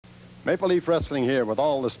Maple Leaf Wrestling here with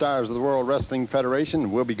all the stars of the World Wrestling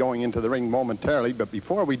Federation. We'll be going into the ring momentarily, but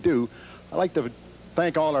before we do, I'd like to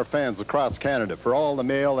thank all our fans across Canada for all the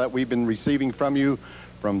mail that we've been receiving from you,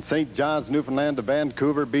 from St. John's, Newfoundland to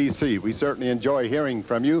Vancouver, BC. We certainly enjoy hearing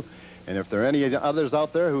from you. And if there are any others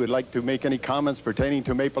out there who would like to make any comments pertaining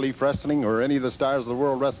to Maple Leaf Wrestling or any of the stars of the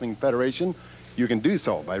World Wrestling Federation, you can do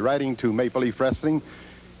so by writing to Maple Leaf Wrestling,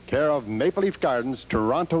 care of Maple Leaf Gardens,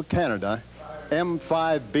 Toronto, Canada,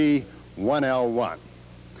 M5B1L1.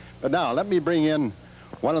 But now, let me bring in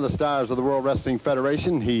one of the stars of the World Wrestling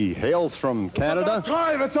Federation. He hails from Canada.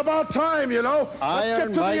 It's about time, you know.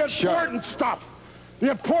 Iron Mike Sharpe.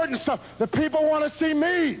 The important stuff. The people want to see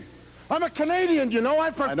me. I'm a Canadian, you know.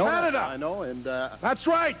 I'm from Canada. I know, and... That's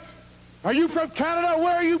right. Are you from Canada?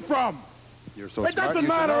 Where are you from? You're so it smart. Doesn't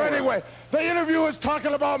matter anyway. The interview is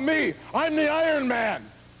talking about me. I'm the Iron Man.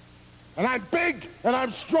 And I'm big, and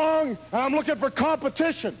I'm strong, and I'm looking for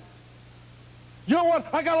competition. You know what?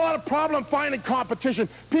 I got a lot of problem finding competition.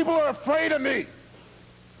 People are afraid of me.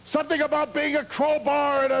 Something about being a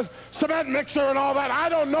crowbar and a cement mixer and all that. I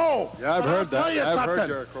don't know. Yeah, I've heard that. I've heard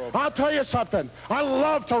you're a crowbar. I'll tell you something. I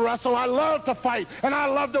love to wrestle. I love to fight. And I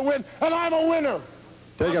love to win. And I'm a winner.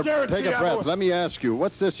 Take a breath. Let me ask you,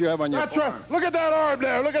 what's this you have on your That's right. Look at that arm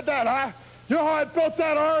there. Look at that, huh? You know how I built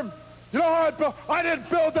that arm? You know how I built? I didn't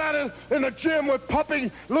build that in the gym with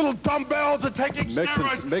pumping little dumbbells and taking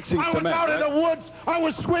steroids. Mixing I was cement, out right? in the woods. I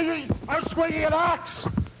was swinging an axe.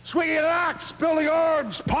 Swinging an axe, building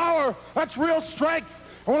arms, power. That's real strength.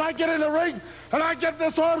 And when I get in the ring and I get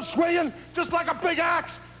this arm swinging just like a big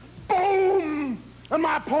axe, boom! And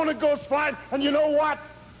my opponent goes flying. And you know what?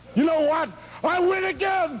 You know what? I win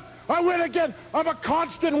again. I win again. I'm a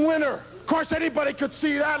constant winner. Of course, anybody could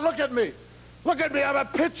see that. Look at me. Look at me. I'm a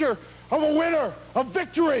picture of a winner, of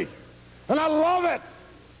victory. And I love it.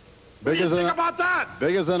 What do you think about that?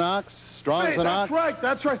 Big as an ox, strong as an ox. That's right,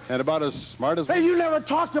 that's right. And about as smart as... Hey, you never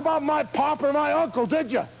talked about my pop or my uncle,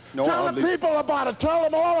 did you? No. Tell the people about it. Tell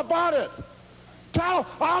them all about it.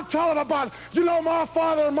 I'll tell them about it. You know, my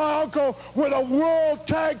father and my uncle were the World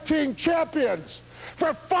Tag Team Champions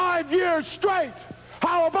for 5 years straight.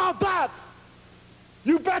 How about that?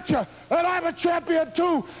 You betcha. And I'm a champion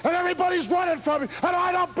too. And everybody's running from me. And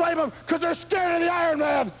I don't blame them because they're scared of the Iron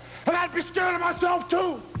Man. And I'd be scared of myself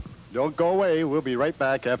too. Don't go away. We'll be right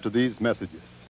back after these messages.